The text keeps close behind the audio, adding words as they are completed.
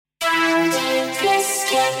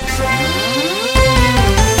Welcome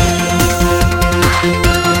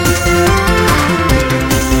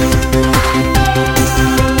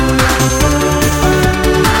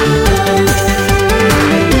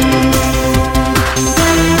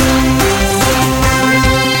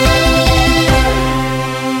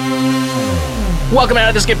out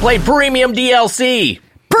of This Get Played Premium DLC.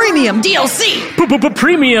 Premium DLC.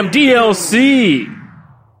 Premium DLC.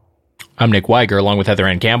 I'm Nick Weiger, along with Heather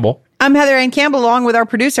Ann Campbell. I'm Heather Ann Campbell, along with our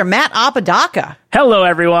producer, Matt Apodaca. Hello,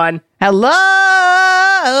 everyone. Hello,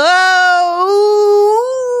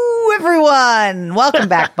 everyone. Welcome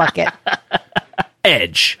back, Bucket.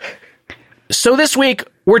 Edge. So this week,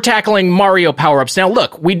 we're tackling Mario power-ups. Now,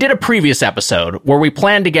 look, we did a previous episode where we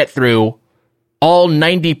planned to get through all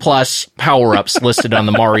 90-plus power-ups listed on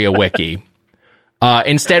the Mario Wiki.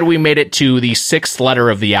 Instead, we made it to the 6th letter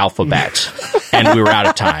of the alphabet, and we were out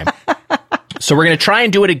of time. So we're going to try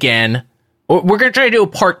and do it again. We're going to try to do a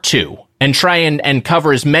part 2 and try and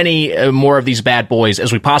cover as many more of these bad boys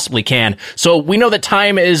as we possibly can. So we know that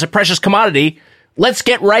time is a precious commodity. Let's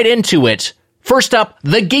get right into it. First up,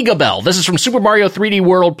 the Giga Bell. This is from Super Mario 3D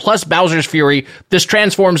World plus Bowser's Fury. This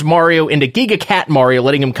transforms Mario into Giga Cat Mario,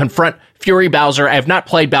 letting him confront Fury Bowser. I have not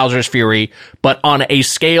played Bowser's Fury, but on a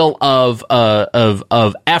scale of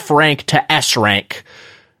F rank to S rank,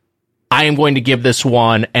 I am going to give this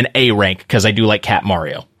one an A rank because I do like Cat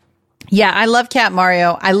Mario. Yeah, I love Cat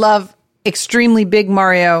Mario. I love Extremely Big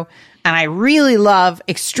Mario. And I really love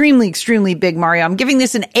Extremely, Extremely Big Mario. I'm giving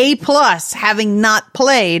this an A+, having not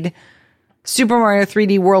played Super Mario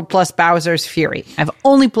 3D World plus Bowser's Fury. I've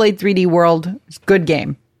only played 3D World. It's a good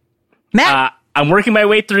game. Matt? I'm working my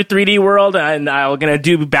way through 3D World, and I'm going to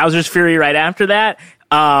do Bowser's Fury right after that.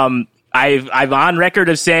 I'm on record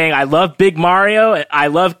of saying I love Big Mario. I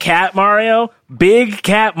love Cat Mario. Big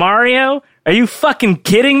Cat Mario? Are you fucking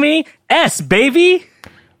kidding me? S, baby!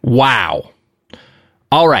 Wow.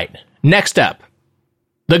 All right. Next up,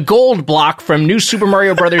 the gold block from New Super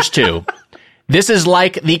Mario Bros. 2. This is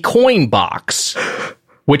like the coin box,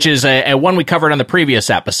 which is a one we covered on the previous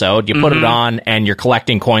episode. You put it on, and you're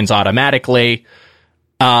collecting coins automatically.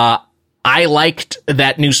 I liked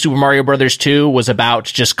that New Super Mario Bros. 2 was about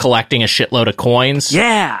just collecting a shitload of coins.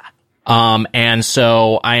 Yeah. And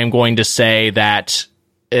so I am going to say that,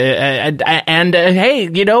 hey,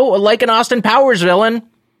 you know, like an Austin Powers villain,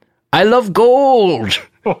 I love gold.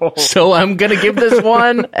 So I'm going to give this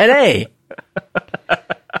one an A.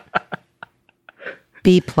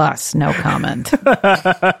 B+, no comment.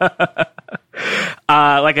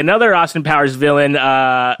 Like another Austin Powers villain,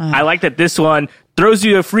 I like that this one throws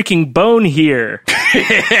you a freaking bone here.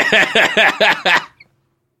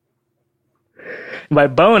 By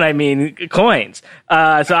bone, I mean coins. So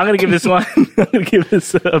I'm going to give this one, I'm going to give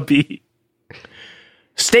this a B.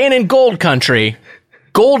 Staying in Gold Country,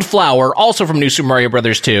 Gold Flower, also from New Super Mario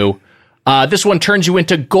Bros. 2. This one turns you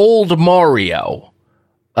into Gold Mario.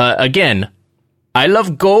 Again, I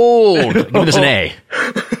love gold. Give this an A.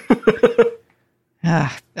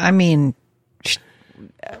 I mean,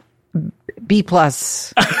 B+.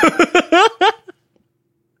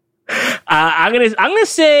 I'm gonna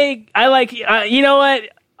say I like. You know what?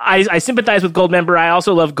 I sympathize with Gold Member. I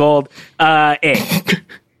also love Gold. A.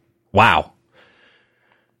 Wow.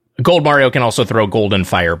 Gold Mario can also throw golden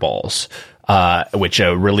fireballs, which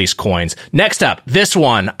release coins. Next up, this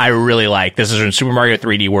one I really like. This is from Super Mario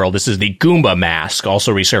 3D World. This is the Goomba mask,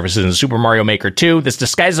 also resurfaces in Super Mario Maker 2. This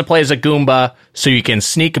disguises the play as a Goomba, so you can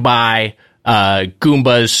sneak by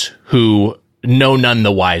Goombas who know none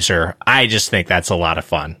the wiser. I just think that's a lot of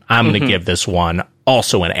fun. I'm going to give this one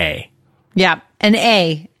also an A. Yeah, an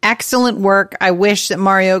A. Excellent work. I wish that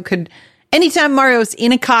Mario could... Anytime Mario's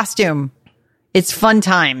in a costume, it's fun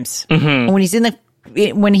times. When he's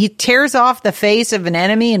when he tears off the face of an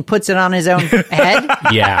enemy and puts it on his own head.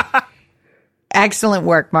 Yeah. Excellent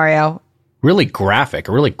work, Mario. Really graphic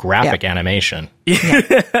animation.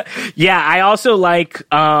 Yeah, I also like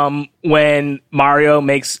when Mario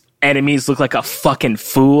makes enemies look like a fucking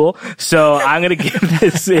fool. So I'm going to give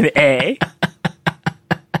this an A.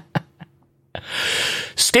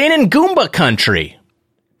 Staying in Goomba Country,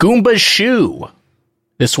 Goomba's Shoe.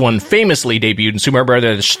 This one famously debuted in Super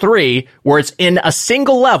Mario Bros. 3, where it's in a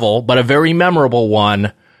single level, but a very memorable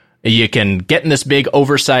one. You can get in this big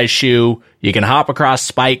oversized shoe. You can hop across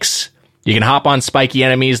spikes. You can hop on spiky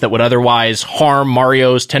enemies that would otherwise harm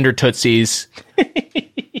Mario's tender tootsies.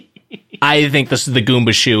 I think the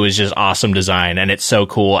Goomba shoe is just awesome design, and it's so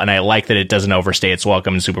cool, and I like that it doesn't overstay its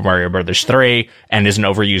welcome in Super Mario Bros. 3 and isn't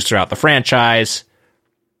overused throughout the franchise.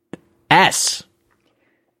 S.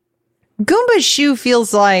 Goomba's shoe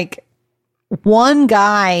feels like one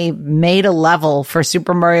guy made a level for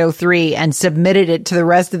Super Mario 3 and submitted it to the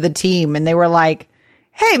rest of the team, and they were like,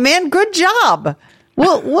 "Hey, man, good job.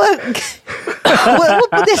 We'll put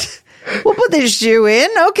this shoe in,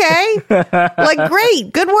 okay? Like,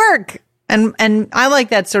 great, good work." And I like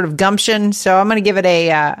that sort of gumption, so I'm gonna give it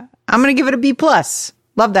a B plus.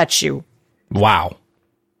 Love that shoe. Wow.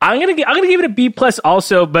 I'm gonna give it a B plus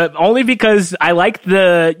also, but only because I like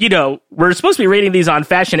we're supposed to be rating these on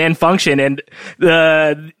fashion and function, and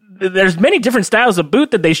there's many different styles of boot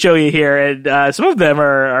that they show you here, and some of them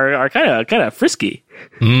are kind of frisky.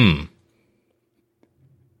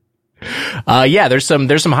 Yeah, there's some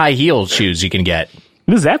high heel shoes you can get.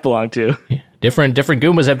 Who does that belong to? Different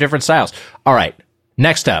Goombas have different styles. All right,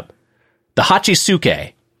 next up, the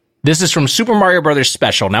Hachisuke. This is from Super Mario Brothers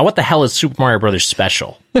Special. Now, what the hell is Super Mario Brothers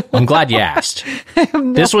Special? I'm glad you asked.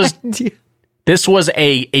 This was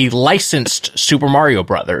a licensed Super Mario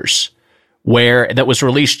Brothers that was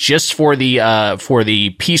released just for the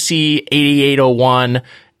PC 8801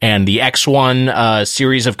 and the X1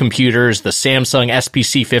 series of computers, the Samsung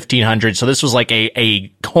SPC 1500. So this was like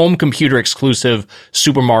a home computer exclusive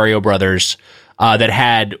Super Mario Brothers that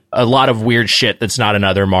had a lot of weird shit that's not in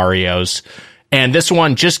other Marios. And this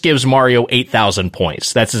one just gives Mario 8,000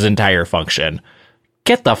 points. That's his entire function.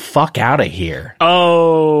 Get the fuck out of here.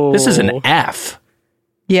 Oh. This is an F.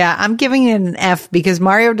 Yeah, I'm giving it an F because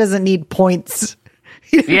Mario doesn't need points.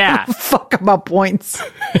 Yeah. Fuck about points.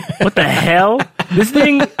 What the hell? This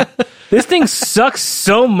thing sucks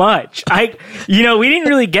so much. We didn't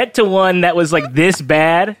really get to one that was like this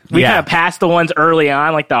bad. We kind of passed the ones early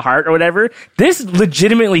on, like the heart or whatever. This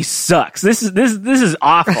legitimately sucks. This is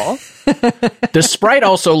awful. The sprite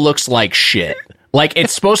also looks like shit. Like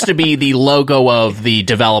it's supposed to be the logo of the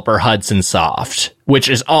developer Hudson Soft, which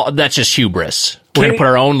is that's just hubris. We're going to put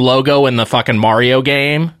our own logo in the fucking Mario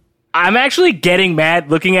game. I'm actually getting mad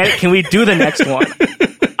looking at it. Can we do the next one?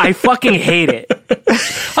 I fucking hate it.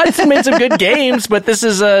 Hudson made some good games, but this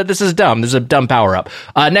is dumb. This is a dumb power up.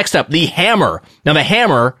 Next up, the hammer. Now the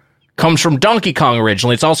hammer comes from Donkey Kong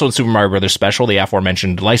originally. It's also in Super Mario Brothers Special, the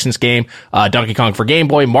aforementioned licensed game. Donkey Kong for Game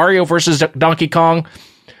Boy, Mario versus Donkey Kong.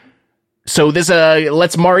 So this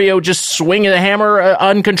lets Mario just swing the hammer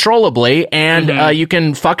uncontrollably, and you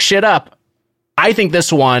can fuck shit up. I think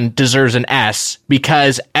this one deserves an S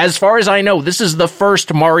because, as far as I know, this is the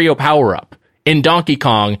first Mario power-up. In Donkey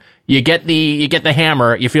Kong, you get the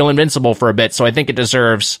hammer, you feel invincible for a bit, so I think it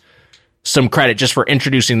deserves some credit just for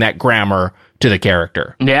introducing that grammar to the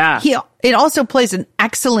character. Yeah. It also plays an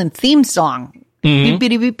excellent theme song. It's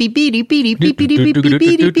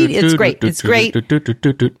great. It's great.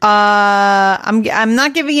 I'm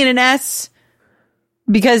not giving it an S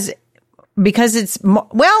because it's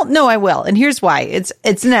no, I will, and here's why. It's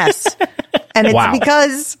an S, and it's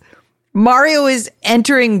because Mario is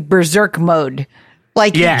entering berserk mode.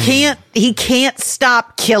 Like he can't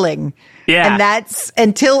stop killing. Yeah, and that's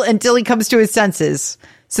until he comes to his senses.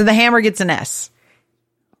 So the hammer gets an S.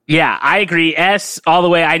 Yeah, I agree. S all the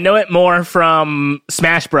way. I know it more from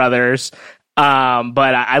Smash Brothers, but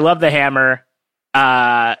I love the hammer.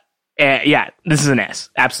 Yeah, this is an S.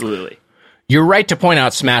 Absolutely. You're right to point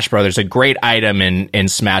out Smash Brothers, a great item in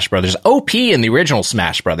Smash Brothers. OP in the original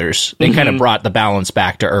Smash Brothers. They kind of brought the balance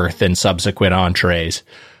back to earth in subsequent entries.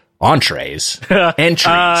 Entries.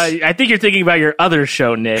 I think you're thinking about your other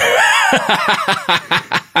show, Nick.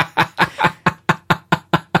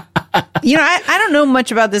 I don't know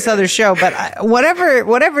much about this other show, but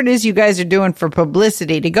whatever it is you guys are doing for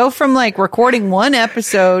publicity, to go from like recording one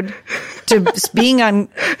episode to being on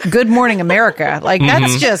Good Morning America, like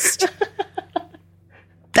that's just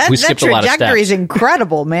that trajectory is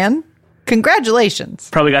incredible, man. Congratulations.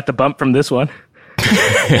 Probably got the bump from this one.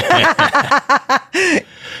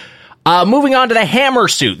 Moving on to the hammer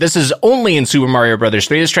suit. This is only in Super Mario Brothers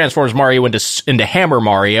 3. This transforms Mario into Hammer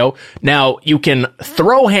Mario. Now, you can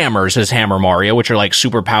throw hammers as Hammer Mario, which are like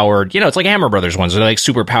super powered, it's like Hammer Brothers ones. They're like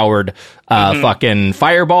super powered fucking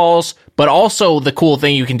fireballs. But also the cool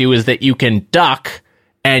thing you can do is that you can duck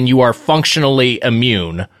and you are functionally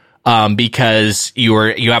immune. Because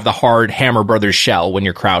you have the hard Hammer Brothers shell when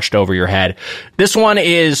you're crouched over your head. This one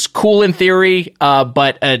is cool in theory,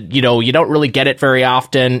 but you don't really get it very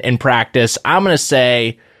often in practice. I'm gonna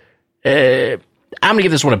say, I'm gonna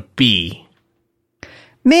give this one a B.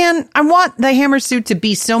 Man, I want the hammer suit to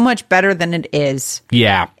be so much better than it is.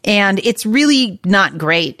 Yeah, and it's really not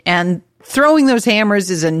great. And throwing those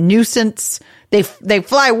hammers is a nuisance. They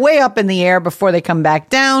fly way up in the air before they come back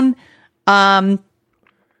down.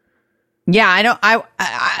 Yeah, I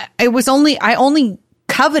only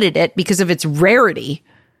coveted it because of its rarity.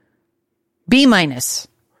 B-.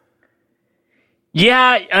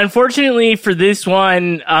 Yeah, unfortunately for this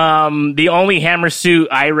one, the only hammer suit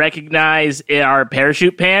I recognize are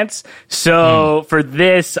parachute pants. So for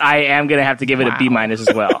this, I am going to have to give it a B- as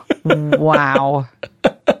well. Wow.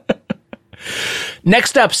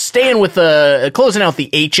 Next up, staying with closing out the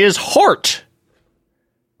H's, Heart.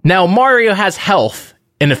 Now, Mario has health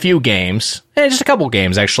in a few games, just a couple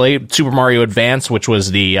games, actually. Super Mario Advance, which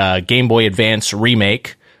was the Game Boy Advance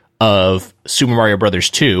remake of Super Mario Brothers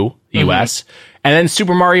 2, US, and then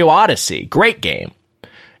Super Mario Odyssey. Great game.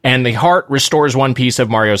 And the heart restores one piece of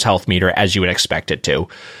Mario's health meter, as you would expect it to.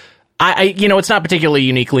 It's not particularly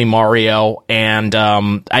uniquely Mario, and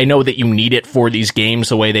I know that you need it for these games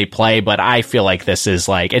the way they play, but I feel like this is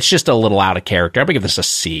it's just a little out of character. I'm gonna give this a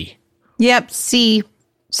C. Yep, C.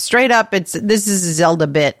 Straight up, this is a Zelda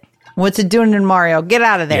bit. What's it doing in Mario? Get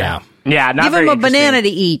out of there. Yeah. Not give him a banana to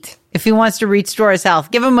eat if he wants to restore his health.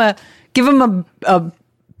 Give him a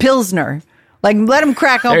Pilsner. Let him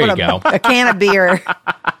crack open a can of beer.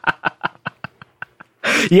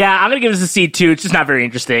 Yeah, I'm gonna give this a C too. It's just not very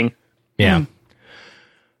interesting. Yeah. All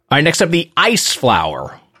right, next up, the Ice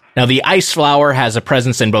Flower. Now, the Ice Flower has a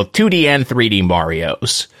presence in both 2D and 3D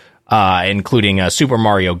Marios, including Super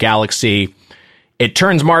Mario Galaxy. It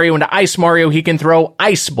turns Mario into Ice Mario. He can throw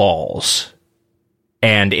ice balls.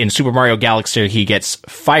 And in Super Mario Galaxy, he gets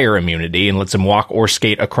fire immunity and lets him walk or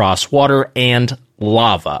skate across water and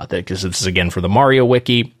lava. Because this is, again, for the Mario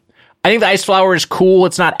Wiki. I think the Ice Flower is cool.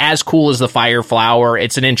 It's not as cool as the Fire Flower.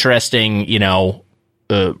 It's an interesting,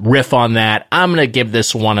 riff on that. I'm going to give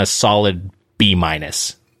this one a solid B-.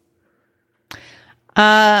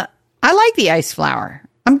 I like the Ice Flower.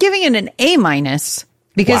 I'm giving it an A-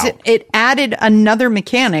 because it added another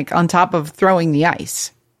mechanic on top of throwing the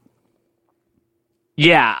ice.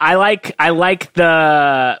 Yeah, I like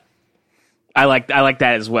that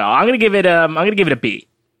as well. I'm gonna give it a B.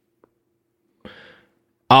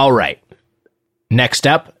 All right. Next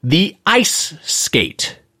up, the Ice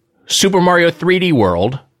Skate. Super Mario 3D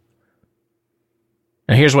World.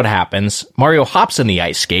 Now here's what happens. Mario hops in the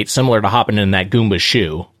ice skate, similar to hopping in that Goomba's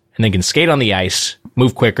shoe, and then can skate on the ice,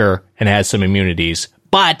 move quicker, and has some immunities.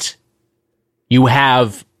 But you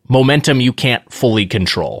have momentum you can't fully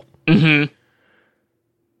control. Mm-hmm.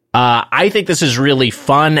 I think this is really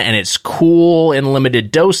fun, and it's cool in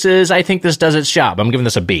limited doses. I think this does its job. I'm giving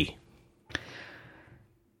this a B.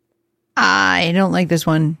 I don't like this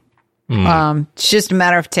one. It's just a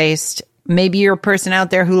matter of taste. Maybe you're a person out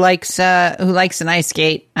there who likes an ice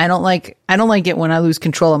skate. I don't like it when I lose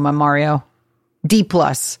control of my Mario. D+.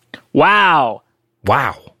 Wow.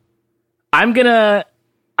 I'm gonna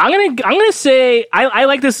say I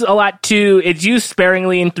like this a lot too. It's used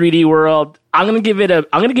sparingly in 3D World. I'm gonna give it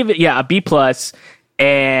a B+.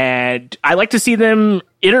 And I like to see them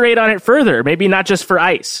iterate on it further. Maybe not just for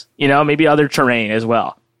ice. Maybe other terrain as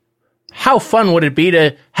well. How fun would it be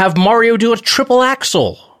to have Mario do a triple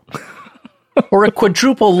axel? Or a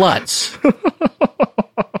quadruple Lutz?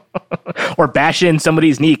 Or bash in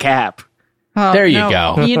somebody's kneecap. Oh, there you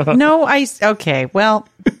go. Ice. Okay, well.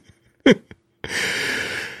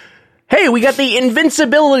 Hey, we got the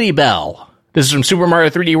Invincibility Bell. This is from Super Mario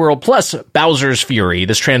 3D World Plus Bowser's Fury.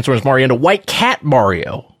 This transforms Mario into White Cat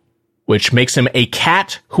Mario, which makes him a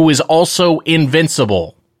cat who is also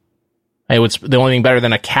invincible. Hey, what's the only thing better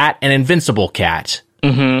than a cat? An invincible cat.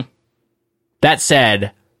 Mm-hmm. That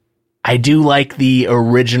said, I do like the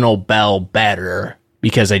original Bell better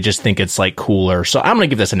because I just think it's cooler. So I'm going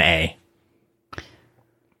to give this an A.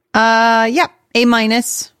 Yeah, A-.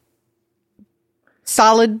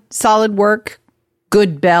 Solid work.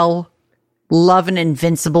 Good Bell. Love an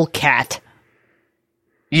invincible cat.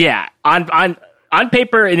 Yeah, on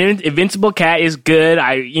paper, an invincible cat is good.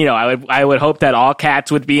 I would hope that all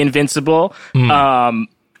cats would be invincible. When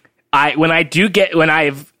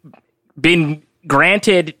I've been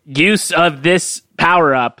granted use of this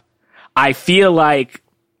power up, I feel like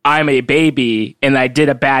I'm a baby and I did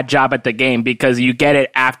a bad job at the game because you get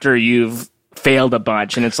it after you've failed a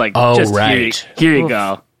bunch, and it's like, here you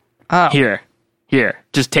go. Oh. Here,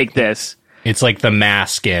 just take this. It's like the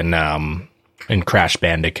mask in Crash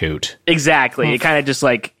Bandicoot. Exactly. It kind of just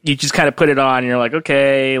you just kind of put it on and you're like,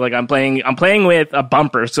 okay, I'm playing with a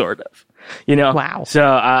bumper sort of, Wow. So,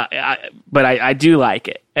 but I do like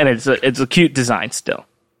it, and it's a cute design still.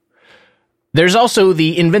 There's also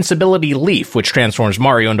the Invincibility Leaf, which transforms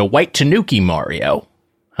Mario into White Tanuki Mario.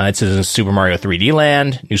 It's in Super Mario 3D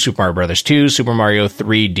Land, New Super Mario Brothers 2, Super Mario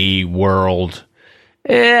 3D World.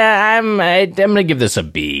 I'm going to give this a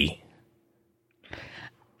B.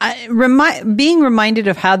 Being reminded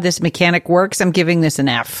of how this mechanic works, I'm giving this an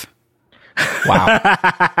F. Wow.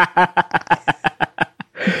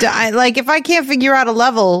 Like, if I can't figure out a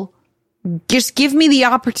level, just give me the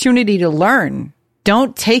opportunity to learn.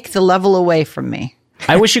 Don't take the level away from me.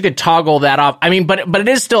 I wish you could toggle that off. I mean, but it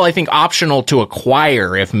is still, I think, optional to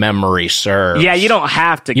acquire if memory serves. Yeah, you don't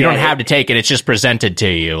have to. You don't have to take it. It's just presented to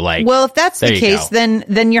you. Like, well, if that's the case,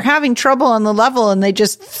 then you're having trouble on the level, and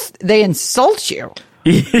they insult you.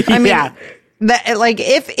 I mean, that, like,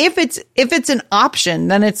 if it's an option,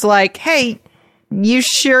 then it's like, hey, you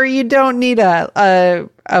sure you don't need a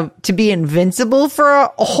to be invincible for a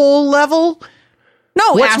whole level?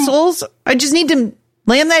 No, assholes. I just need to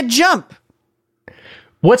land that jump.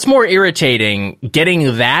 What's more irritating, getting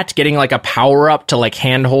like a power up to like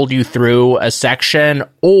handhold you through a section,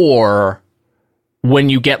 or when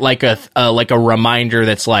you get like a reminder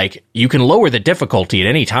that's like you can lower the difficulty at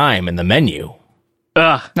any time in the menu?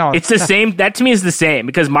 No, it's the same. That to me is the same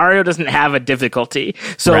because Mario doesn't have a difficulty.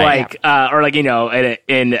 So right. Or like, you know,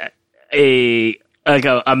 in a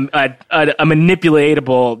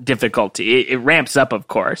manipulatable difficulty, it ramps up, of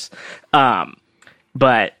course.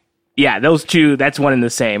 But yeah, those two, that's one and the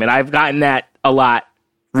same. And I've gotten that a lot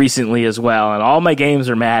recently as well. And all my games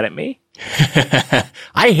are mad at me.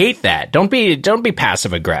 I hate that. Don't be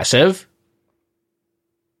passive aggressive.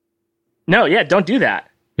 No, yeah, don't do that.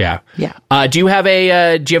 Yeah. Yeah. Do you have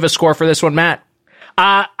a score for this one, Matt?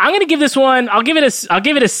 I'm going to give this one, I'll give it a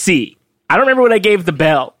C. I don't remember what I gave the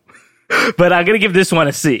bell, but I'm going to give this one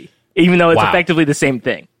a C, even though it's effectively the same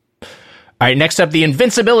thing. All right, next up, the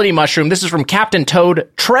Invincibility Mushroom. This is from Captain Toad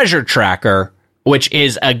Treasure Tracker, which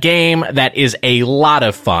is a game that is a lot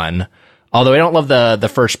of fun. Although I don't love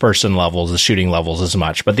the first-person levels, the shooting levels as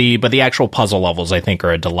much, but the actual puzzle levels I think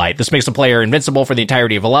are a delight. This makes the player invincible for the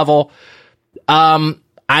entirety of a level. I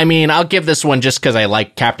mean, I'll give this one just because I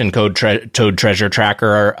like Captain Toad Treasure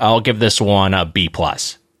Tracker. I'll give this one a B+.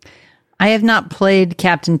 I have not played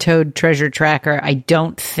Captain Toad Treasure Tracker, I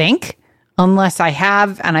don't think. Unless I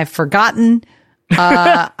have and I've forgotten,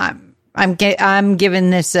 I'm giving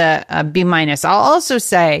this a B-. I'll also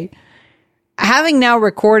say, having now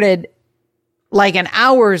recorded like an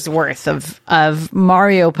hour's worth of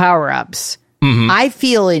Mario power-ups, I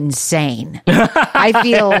feel insane. I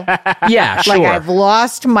feel like I've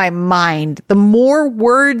lost my mind. The more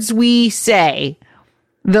words we say,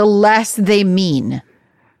 the less they mean.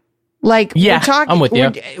 Like, we're talking, I'm with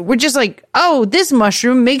you. We're just like, oh, this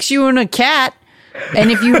mushroom makes you in a cat. And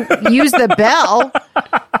if you use the bell,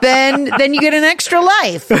 then you get an extra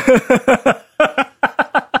life.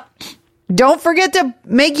 Don't forget to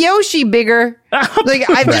make Yoshi bigger. Like,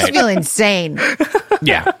 I just feel insane.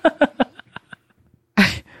 Yeah.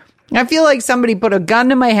 I feel like somebody put a gun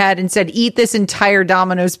to my head and said, eat this entire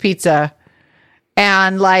Domino's pizza.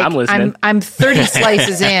 And like, I'm 30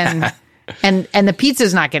 slices in. And the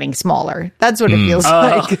pizza's not getting smaller. That's what it feels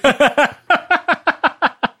like.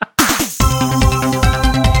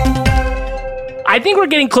 I think we're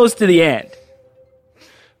getting close to the end.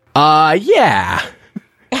 Yeah.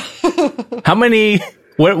 How many?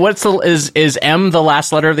 What's is M the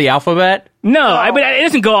last letter of the alphabet? No, I mean, it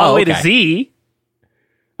doesn't go all the way to Z.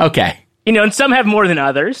 Okay. You know, and some have more than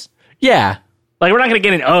others. Yeah. Like, we're not going to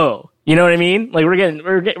get an O. You know what I mean? Like,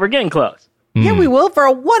 we're getting close. Yeah, we will for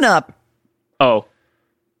a 1-up. Oh.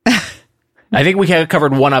 I think we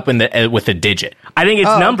covered 1-up in with a digit. I think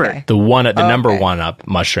it's numbered. Okay. The number 1-up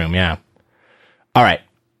mushroom, yeah. All right.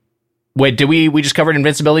 Wait, did we just covered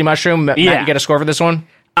Invincibility Mushroom? Matt, you get a score for this one?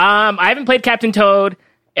 I haven't played Captain Toad,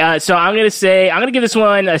 so I'm gonna give this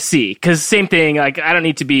one a C, because same thing, like, I don't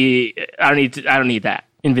need that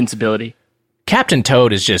invincibility. Captain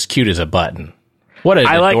Toad is just cute as a button. What an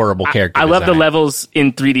adorable character. I love the levels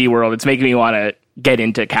in 3D World. It's making me want to get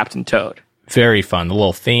into Captain Toad. Very fun. The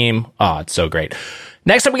little theme. Oh, it's so great.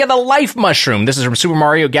 Next up, we got the Life Mushroom. This is from Super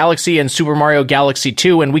Mario Galaxy and Super Mario Galaxy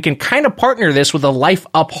 2, and we can kind of partner this with the Life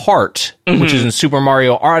Up Heart, which is in Super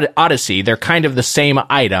Mario Odyssey. They're kind of the same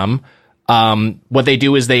item. What they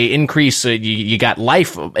do is they increase, you got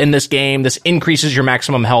life in this game. This increases your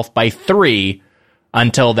maximum health by 3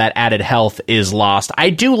 until that added health is lost.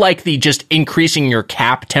 I do like the just increasing your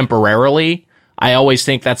cap temporarily. I always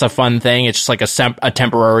think that's a fun thing. It's just like a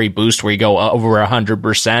temporary boost where you go over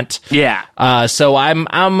 100%. Yeah. So I'm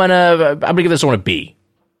gonna give this one a B.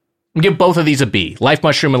 I'm gonna give both of these a B. Life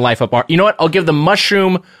Mushroom and Life Up Heart. You know what? I'll give the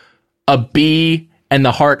mushroom a B and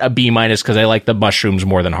the heart a B- because I like the mushrooms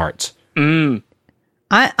more than hearts. I'm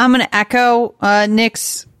gonna echo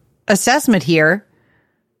Nick's assessment here.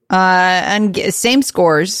 And same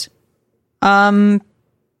scores. There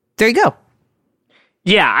you go.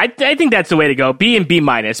 Yeah, I think that's the way to go. B and B-.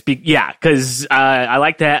 Yeah, because I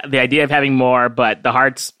like the idea of having more, but the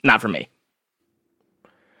heart's not for me.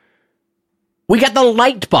 We got the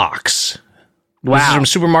light box. Wow. This is from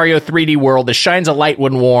Super Mario 3D World. This shines a light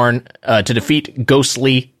when worn to defeat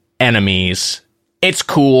ghostly enemies. It's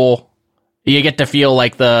cool. You get to feel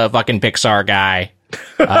like the fucking Pixar guy.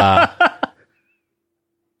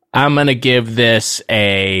 I'm going to give this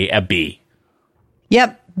a B.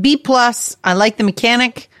 Yep, B+. I like the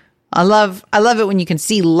mechanic. I love it when you can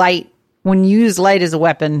see light. When you use light as a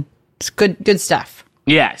weapon, it's good stuff.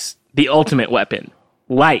 Yes, the ultimate weapon.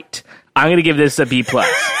 Light. I'm going to give this a B+.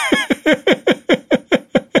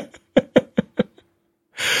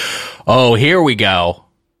 Oh, here we go.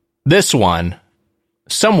 This one,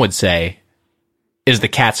 some would say, is the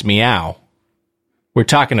cat's meow. We're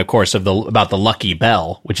talking, of course, about the Lucky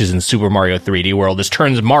Bell, which is in Super Mario 3D World. This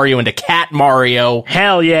turns Mario into Cat Mario.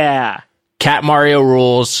 Hell yeah. Cat Mario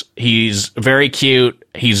rules. He's very cute.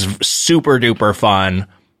 He's super duper fun.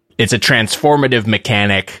 It's a transformative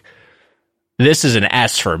mechanic. This is an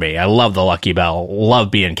S for me. I love the Lucky Bell.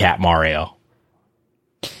 Love being Cat Mario.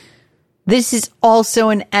 This is also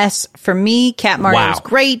an S for me. Cat Mario is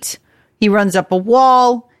great. He runs up a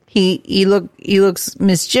wall. He looks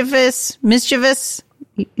mischievous.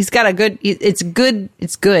 He's got a good. It's good.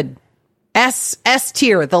 It's good. S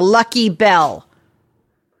tier. The Lucky Bell.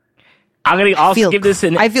 I'm gonna also give this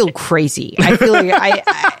an. I feel crazy. I feel like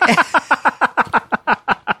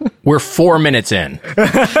We're 4 minutes in.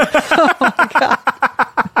 Oh my God.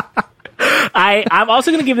 I'm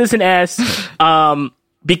also gonna give this an S.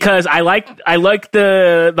 Because I like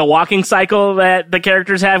the walking cycle that the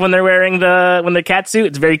characters have when they're wearing the cat suit.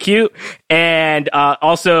 It's very cute, and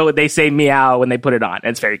also they say meow when they put it on.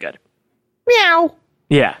 It's very good. Meow.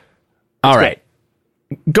 Yeah. All right.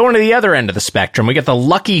 Going to the other end of the spectrum, we get the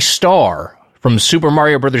Lucky Star from Super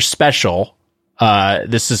Mario Brothers Special.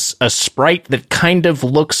 This is a sprite that kind of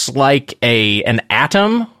looks like an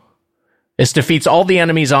atom. This defeats all the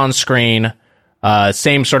enemies on screen.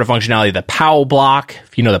 Same sort of functionality, the POW block,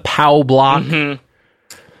 if you know the POW block. Mm-hmm.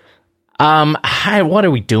 What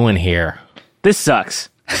are we doing here? This sucks.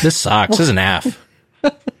 This is an F.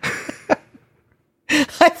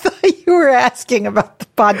 I thought you were asking about the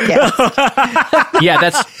podcast.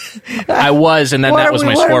 Yeah, I was, and then that was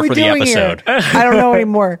my score for the episode. I don't know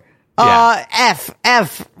anymore. Yeah.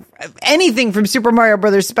 F. Anything from Super Mario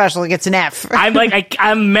Brothers Special gets an F.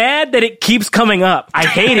 I'm mad that it keeps coming up. I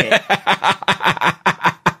hate it.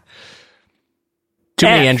 Too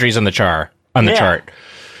many entries on the chart.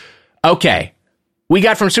 Okay. We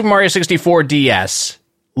got from Super Mario 64 DS,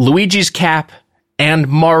 Luigi's cap and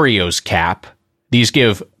Mario's cap. These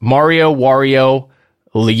give Mario, Wario,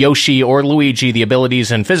 Yoshi, or Luigi the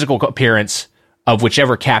abilities and physical appearance of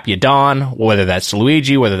whichever cap you don, whether that's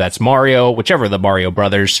Luigi, whether that's Mario, whichever of the Mario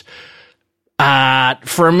brothers.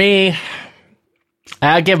 For me,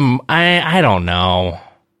 I'll give them, I don't know.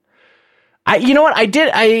 You know what?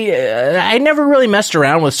 I never really messed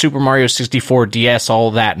around with Super Mario 64 DS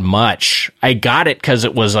all that much. I got it because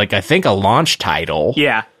it was like, I think, a launch title.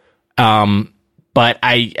 Yeah. But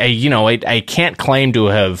I can't claim to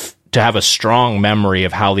have a strong memory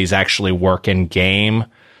of how these actually work in game.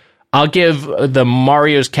 I'll give the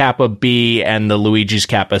Mario's cap a B and the Luigi's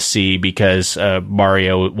cap a C because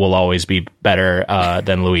Mario will always be better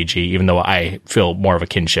than Luigi, even though I feel more of a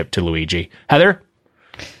kinship to Luigi. Heather?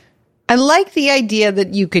 I like the idea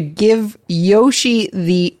that you could give Yoshi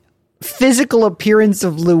the physical appearance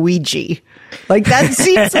of Luigi. Like, that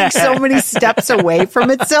seems like so many steps away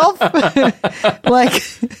from itself. Like,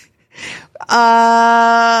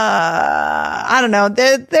 I don't know.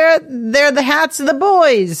 They're the hats of the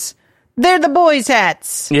boys. They're the boys'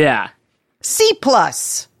 hats. Yeah. C+.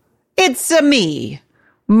 It's a me.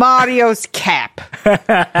 Mario's cap.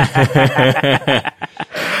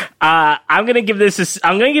 I'm gonna give this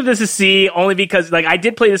a C only because I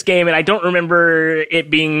did play this game and I don't remember it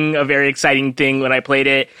being a very exciting thing when I played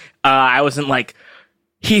it. I wasn't like,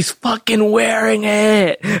 he's fucking wearing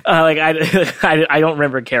it. I don't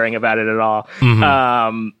remember caring about it at all.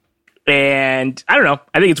 Mm-hmm. And I don't know.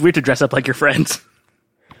 I think it's weird to dress up like your friends.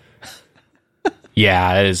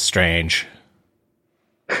 Yeah, it is strange.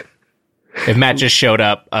 If Matt just showed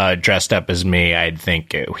up dressed up as me, I'd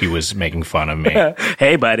think he was making fun of me.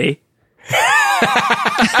 Hey, buddy.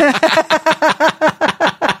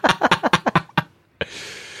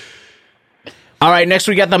 All right, next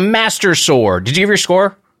we got the Master Sword. Did you give your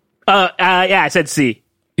score? Yeah, I said C.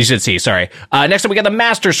 You said C, sorry. Next up we got the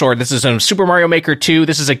Master Sword. This is in Super Mario Maker 2.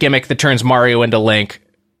 This is a gimmick that turns Mario into Link.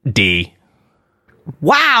 D.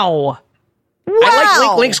 Wow. I like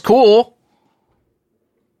Link. Link's cool.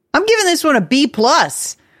 I'm giving this one a B+. Wow.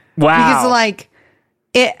 Because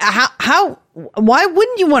why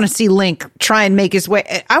wouldn't you want to see Link try and make his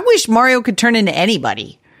way? I wish Mario could turn into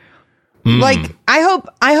anybody. Like, I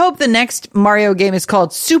hope the next Mario game is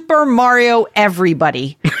called Super Mario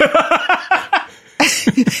Everybody.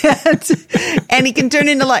 And he can turn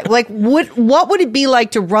into like what would it be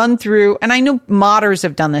like to run through? And I know modders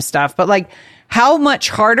have done this stuff, but like, how much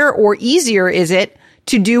harder or easier is it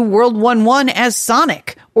to do World 1-1 as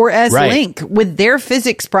Sonic or as Link with their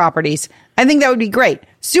physics properties? I think that would be great.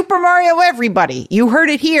 Super Mario Everybody. You heard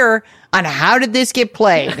it here on How Did This Get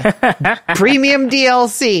Played? Premium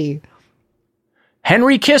DLC.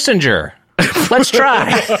 Henry Kissinger. Let's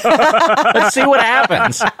try. Let's see what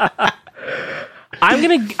happens.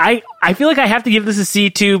 I feel like I have to give this a C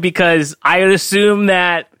too, because I would assume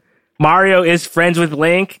that Mario is friends with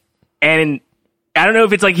Link, and I don't know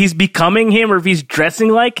if it's like he's becoming him or if he's dressing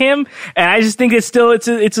like him, and I just think it's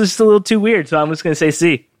just a little too weird, so I'm just going to say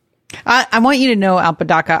C. I want you to know,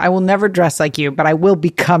 Alpadaka, I will never dress like you, but I will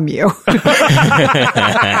become you. That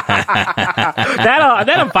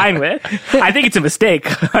I'm fine with. I think it's a mistake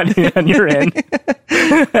on your end.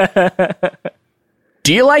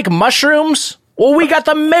 Do you like mushrooms? Well, we got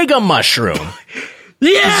the Mega Mushroom.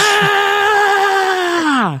 Yeah!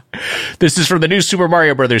 This is from the new Super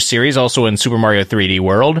Mario Brothers series, also in Super Mario 3D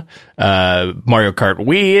World, Mario Kart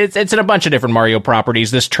Wii. It's in a bunch of different Mario properties.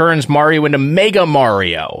 This turns Mario into Mega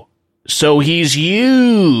Mario. So he's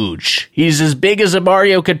huge. He's as big as a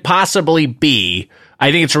Mario could possibly be.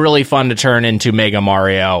 I think it's really fun to turn into Mega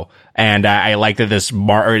Mario, and I like that this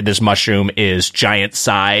mushroom is giant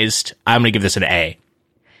sized. I'm going to give this an A.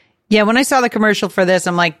 Yeah, when I saw the commercial for this,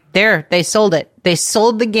 I'm like, they sold it. They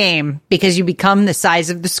sold the game because you become the size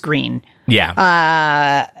of the screen.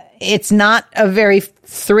 Yeah. It's not a very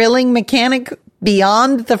thrilling mechanic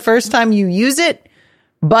beyond the first time you use it,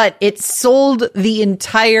 but it sold the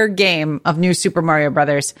entire game of New Super Mario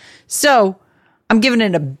Brothers. So I'm giving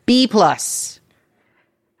it a B+.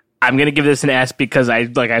 I'm going to give this an S because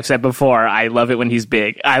like I've said before, I love it when he's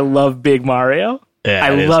big. I love Big Mario. Yeah,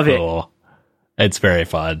 I love cool. It's very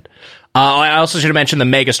fun. I also should have mentioned the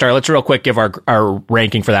Megastar. Let's real quick give our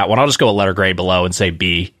ranking for that one. I'll just go a letter grade below and say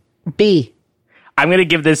B. B. I'm going to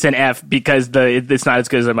give this an F because it's not as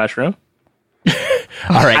good as a mushroom.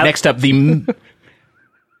 All right, next up, the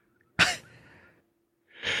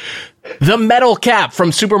Metal Cap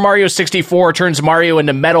from Super Mario 64 turns Mario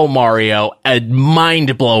into Metal Mario, a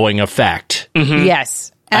mind-blowing effect. Mm-hmm.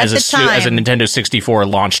 Yes. As a Nintendo 64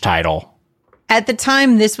 launch title. At the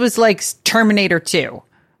time, this was like Terminator 2.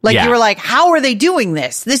 Like, you were like, how are they doing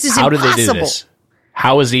this? This is impossible. How did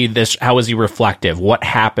they do this? How is he reflective? What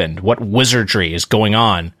happened? What wizardry is going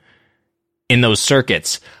on in those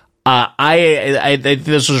circuits?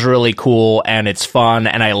 This was really cool, and it's fun,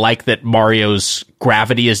 and I like that Mario's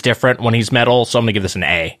gravity is different when he's metal, so I'm gonna give this an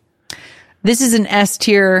A. This is an S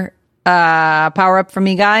tier power up for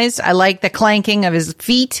me, guys. I like the clanking of his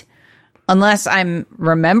feet, unless I'm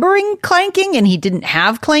remembering clanking and he didn't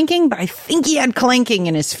have clanking, but I think he had clanking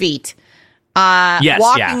in his feet.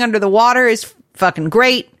 Walking under the water is fucking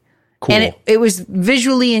great. Cool. And it was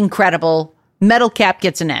visually incredible. Metal Cap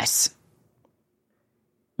gets an S.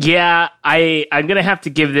 Yeah, I'm gonna have to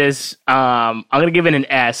give this. I'm gonna give it an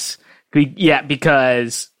S. Yeah,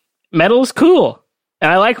 because metal is cool,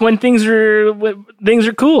 and I like when things are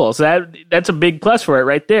cool. So that's a big plus for it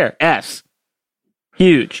right there. S.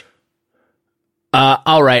 Huge.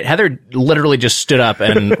 All right, Heather literally just stood up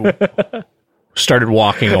and started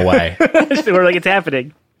walking away. We're like, it's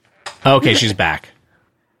happening. Okay, she's back.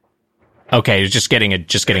 Okay, just getting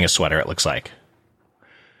a sweater. It looks like.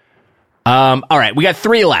 All right, we got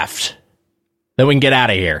 3 left. Then we can get out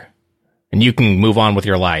of here, and you can move on with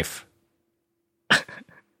your life.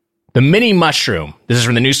 The Mini Mushroom. This is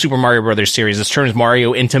from the new Super Mario Brothers series. This turns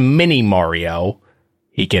Mario into Mini Mario.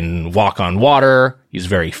 He can walk on water. He's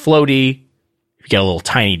very floaty. If you get a little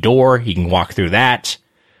tiny door, he can walk through that.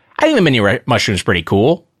 I think the Mini Mushroom's pretty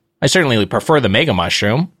cool. I certainly prefer the Mega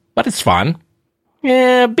Mushroom, but it's fun.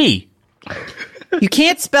 Yeah, B. You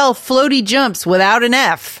can't spell floaty jumps without an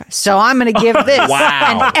F, so I'm going to give this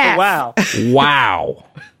an F. Wow.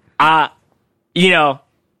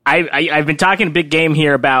 I've been talking a big game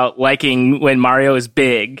here about liking when Mario is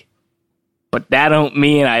big, but that don't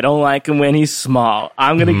mean I don't like him when he's small.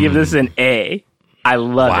 I'm going to give this an A. I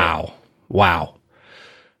love it. Wow.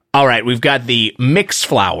 All right, we've got the Mix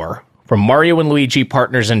Flower from Mario and Luigi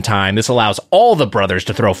Partners in Time. This allows all the brothers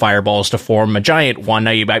to throw fireballs to form a giant one.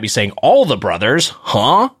 Now you might be saying, all the brothers?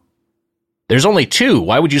 Huh? There's only 2.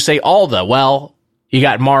 Why would you say all the? Well, you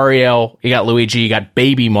got Mario, you got Luigi, you got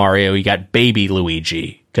baby Mario, you got baby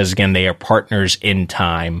Luigi. Because, again, they are partners in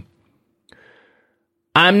time.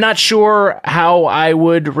 I'm not sure how I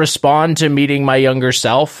would respond to meeting my younger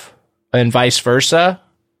self and vice versa.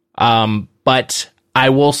 But I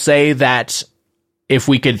will say that if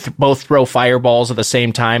we could both throw fireballs at the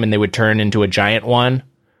same time and they would turn into a giant one,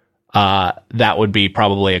 that would be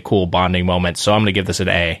probably a cool bonding moment. So I'm going to give this an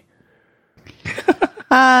A.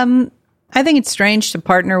 I think it's strange to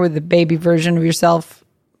partner with the baby version of yourself.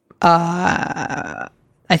 I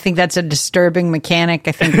think that's a disturbing mechanic.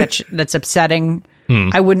 I think that's upsetting.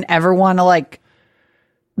 I wouldn't ever want to like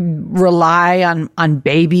rely on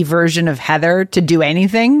baby version of Heather to do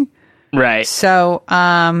anything. Right. So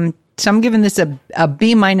I'm giving this a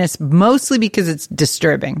B minus, mostly because it's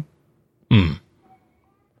disturbing.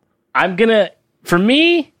 I'm gonna, for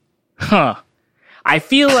me, I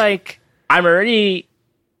feel like I'm already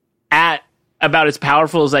at about as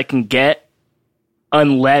powerful as I can get,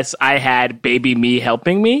 unless I had baby me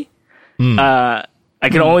helping me. I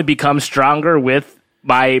can only become stronger with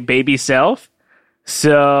my baby self.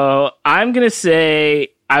 So I'm gonna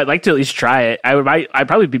say I'd like to at least try it. I'd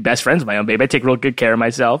probably be best friends with my own baby. I'd take real good care of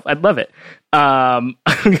myself. I'd love it. I'm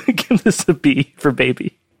gonna give this a B for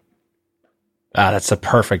baby. That's the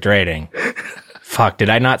perfect rating. Fuck, did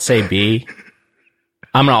I not say B?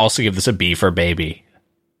 I'm going to also give this a B for baby.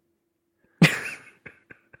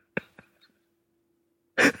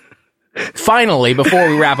 Finally, before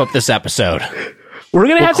we wrap up this episode, we're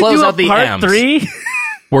going to have to close do out the part M's. 3.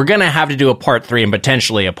 We're going to have to do a part 3 and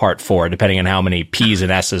potentially a part 4, depending on how many P's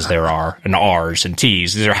and S's there are, and R's and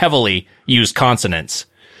T's. These are heavily used consonants.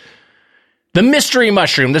 The Mystery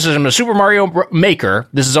Mushroom. This is in the Super Mario Maker.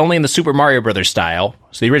 This is only in the Super Mario Brothers style.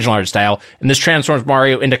 So the original art style. And this transforms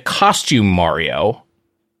Mario into Costume Mario,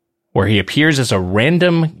 where he appears as a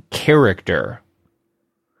random character.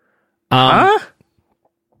 Yeah,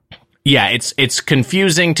 it's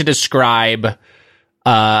confusing to describe.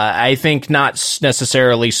 I think not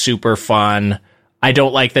necessarily super fun. I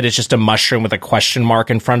don't like that it's just a mushroom with a question mark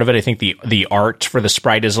in front of it. I think the art for the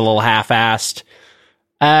sprite is a little half-assed.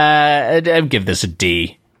 I'd give this a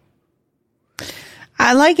D.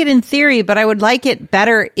 I like it in theory, but I would like it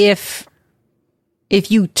better if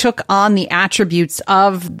you took on the attributes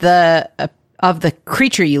of the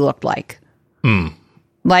creature you looked like.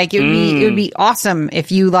 Like it would be awesome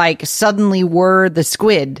if you like suddenly were the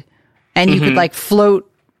squid and you could like float.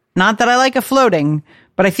 Not that I like a floating,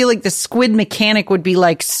 but I feel like the squid mechanic would be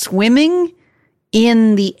like swimming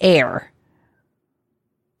in the air.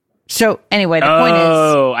 So anyway, the point is...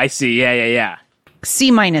 Oh, I see. Yeah. C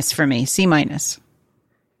minus for me. C minus.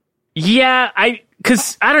 Yeah,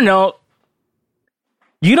 because I don't know.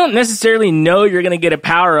 You don't necessarily know you're going to get a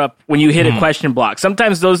power-up when you hit a question block.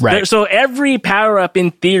 Sometimes those... Right. So every power-up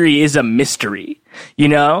in theory is a mystery, you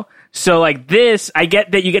know? So like this, I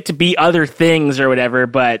get that you get to be other things or whatever,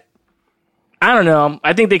 but I don't know.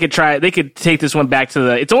 I think they could take this one back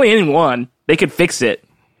to it's only in one. They could fix it.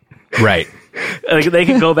 Right. Like they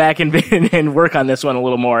could go back and work on this one a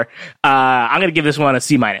little more. I'm going to give this one a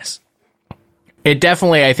C minus. It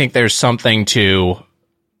definitely, I think there's something to,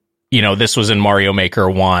 this was in Mario Maker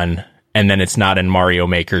 1, and then it's not in Mario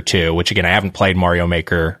Maker 2, which again, I haven't played Mario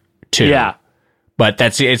Maker 2. Yeah. But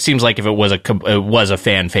it seems like if it was a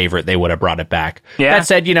fan favorite, they would have brought it back. Yeah. That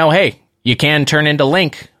said, hey, you can turn into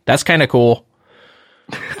Link. That's kind of cool.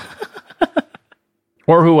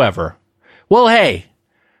 Or whoever. Well, hey,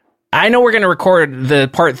 I know we're going to record the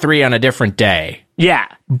part 3 on a different day. Yeah.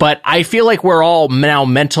 But I feel like we're all now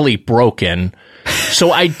mentally broken.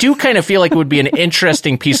 So I do kind of feel like it would be an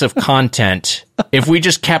interesting piece of content if we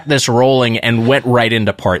just kept this rolling and went right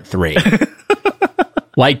into part 3.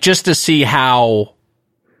 Like, just to see how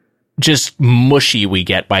just mushy we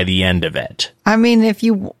get by the end of it. I mean, if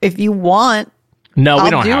you want... No, we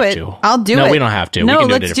don't have to. I'll do it. No, we don't have to. No,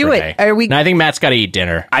 we can let's do it. Day. Are we? No, I think Matt's got to eat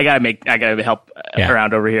dinner. I gotta help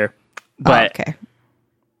around over here. But okay.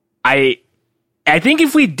 I think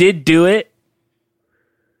if we did do it,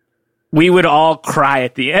 we would all cry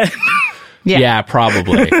at the end. Yeah,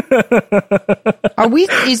 probably.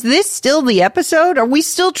 Is this still the episode? Are we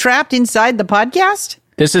still trapped inside the podcast?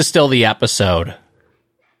 This is still the episode.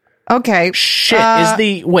 Okay.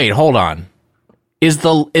 Shit. Wait, hold on. Is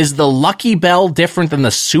the Lucky Bell different than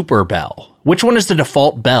the Super Bell? Which one is the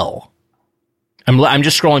default bell? I'm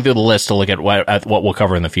just scrolling through the list to look at what we'll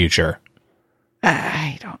cover in the future.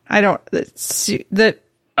 I don't.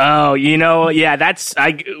 Oh, we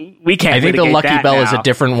can't. I think the Lucky Bell now. is a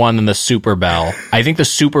different one than the Super Bell. I think the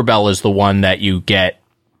Super Bell is the one that you get.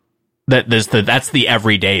 That's the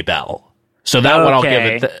everyday bell. So that one I'll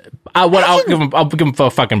give it. I'll give them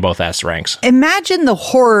fucking both S ranks. Imagine the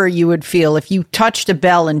horror you would feel if you touched a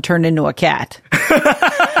bell and turned into a cat.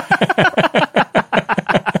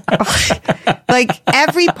 Like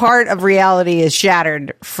every part of reality is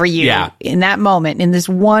shattered for you in that moment, in this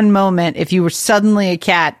one moment, if you were suddenly a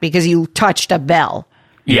cat because you touched a bell.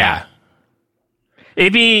 Yeah.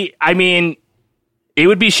 It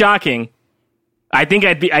would be shocking. I think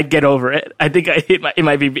I'd get over it. I think it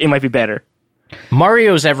might be better.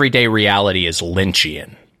 Mario's everyday reality is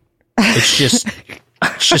Lynchian. It's just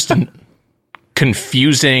a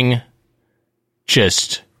confusing,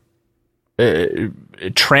 just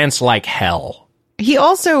trance like hell.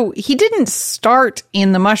 He didn't start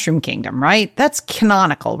in the Mushroom Kingdom, right? That's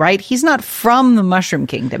canonical, right? He's not from the Mushroom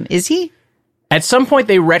Kingdom, is he? At some point,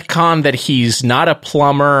 they retconned that he's not a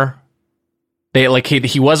plumber.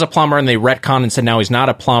 He was a plumber, and they retconned and said now he's not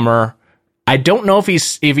a plumber. I don't know if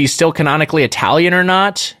he's still canonically Italian or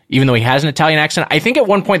not, even though he has an Italian accent. I think at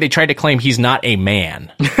one point they tried to claim he's not a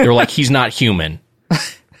man. They were like, he's not human.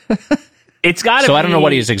 It's got to be. So I don't know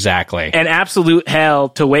what he is exactly. An absolute hell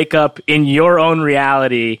to wake up in your own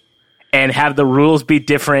reality and have the rules be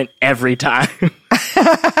different every time.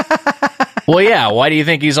 Well, yeah. Why do you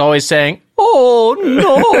think he's always saying, "Oh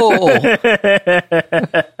no,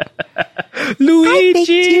 Luigi, I baked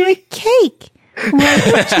you a cake. Why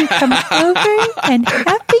don't you come over and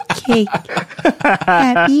have the cake?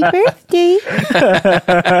 Happy birthday."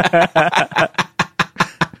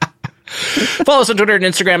 Follow us on Twitter and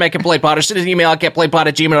Instagram at GetPlayPod, or send us an email at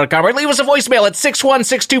getplaypod@gmail.com, or leave us a voicemail at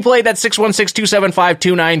 6162-PLAY. That's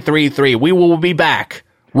 616-275-2933. We will be back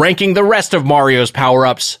ranking the rest of Mario's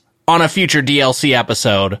power-ups on a future DLC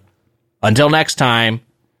episode. Until next time,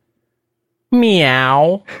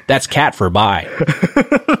 meow. That's cat for bye.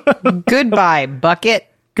 Goodbye, Bucket.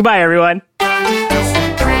 Goodbye, everyone.